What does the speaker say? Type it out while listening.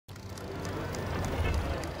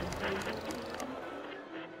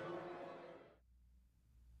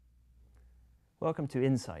Welcome to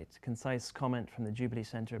Insight, concise comment from the Jubilee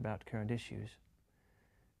Centre about current issues.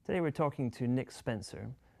 Today we're talking to Nick Spencer,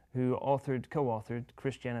 who co-authored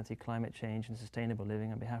Christianity, Climate Change and Sustainable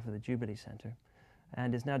Living on behalf of the Jubilee Centre,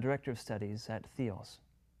 and is now Director of Studies at Theos.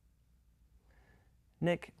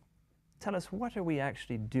 Nick, tell us, what are we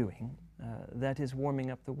actually doing that is warming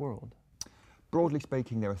up the world? Broadly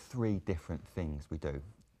speaking, there are three different things we do.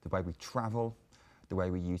 The way we travel, the way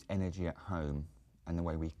we use energy at home, and the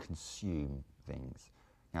way we consume things.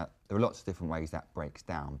 Now, there are lots of different ways that breaks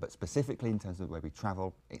down, but specifically in terms of the way we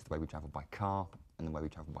travel, it's the way we travel by car and the way we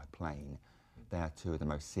travel by plane. They are two of the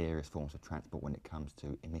most serious forms of transport when it comes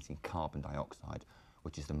to emitting carbon dioxide,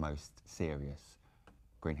 which is the most serious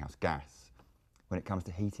greenhouse gas. When it comes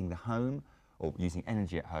to heating the home or using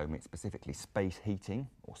energy at home, it's specifically space heating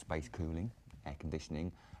or space cooling, air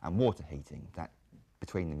conditioning, and water heating. That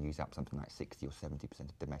between them use up something like 60 or 70%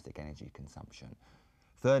 of domestic energy consumption.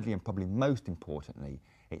 Thirdly, and probably most importantly,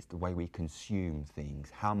 it's the way we consume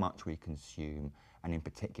things, how much we consume, and in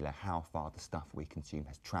particular, how far the stuff we consume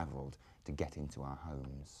has travelled to get into our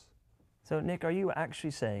homes. So, Nick, are you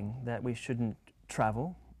actually saying that we shouldn't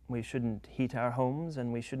travel, we shouldn't heat our homes,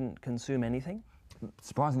 and we shouldn't consume anything?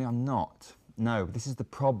 Surprisingly, I'm not. No, this is the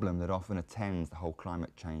problem that often attends the whole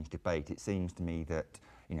climate change debate. It seems to me that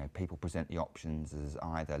people present the options as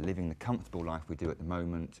either living the comfortable life we do at the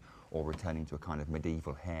moment or returning to a kind of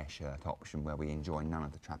medieval hair shirt option where we enjoy none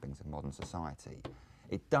of the trappings of modern society.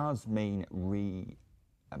 It does mean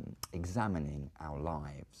examining our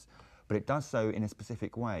lives, but it does so in a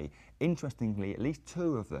specific way. Interestingly, at least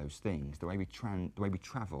two of those things, the way we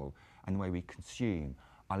travel and the way we consume,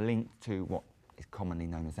 are linked to what is commonly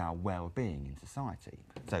known as our well-being in society.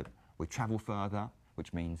 So we travel further,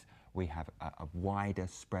 which means we have a wider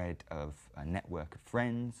spread of a network of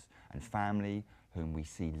friends and family whom we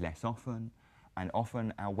see less often, and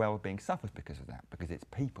often our well-being suffers because of that, because it's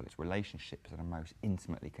people, it's relationships that are most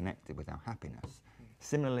intimately connected with our happiness.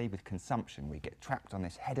 Similarly with consumption, we get trapped on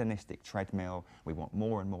this hedonistic treadmill, we want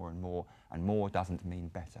more and more and more, and more doesn't mean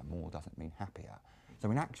better, more doesn't mean happier.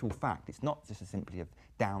 So in actual fact, it's not just simply of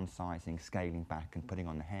downsizing, scaling back and putting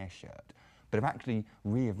on the hair shirt, but of actually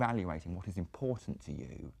re-evaluating what is important to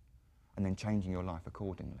you and then changing your life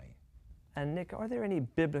accordingly. And Nick, are there any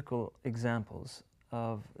biblical examples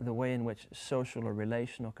of the way in which social or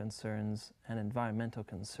relational concerns and environmental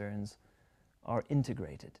concerns are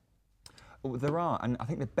integrated? Well, there are, and I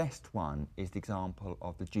think the best one is the example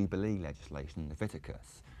of the Jubilee legislation in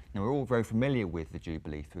Leviticus. Now, we're all very familiar with the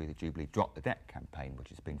Jubilee through the Jubilee Drop the Debt campaign, which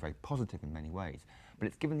has been very positive in many ways, but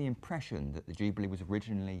it's given the impression that the Jubilee was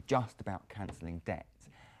originally just about cancelling debt.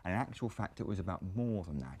 And in actual fact, it was about more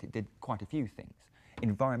than that. It did quite a few things.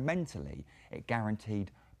 Environmentally, it guaranteed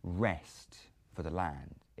rest for the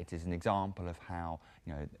land. It is an example of how,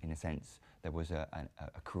 in a sense, there was a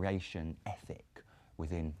creation ethic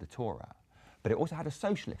within the Torah. But it also had a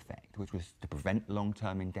social effect, which was to prevent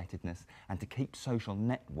long-term indebtedness and to keep social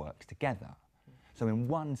networks together. So in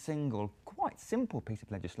one single, quite simple piece of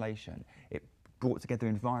legislation, it brought together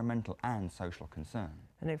environmental and social concern.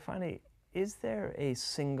 And then finally, is there a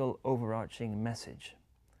single overarching message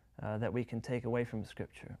that we can take away from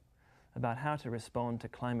Scripture about how to respond to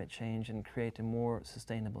climate change and create a more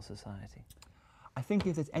sustainable society? I think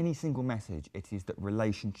if there's any single message, it is that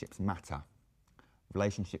relationships matter.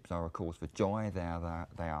 Relationships are a cause for joy, they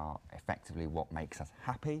are effectively what makes us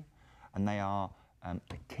happy, and they are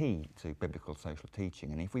the key to biblical social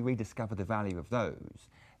teaching. And if we rediscover the value of those,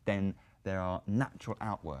 then there are natural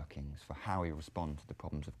outworkings for how we respond to the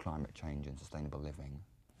problems of climate change and sustainable living.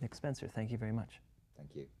 Nick Spencer, thank you very much.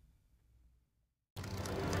 Thank you.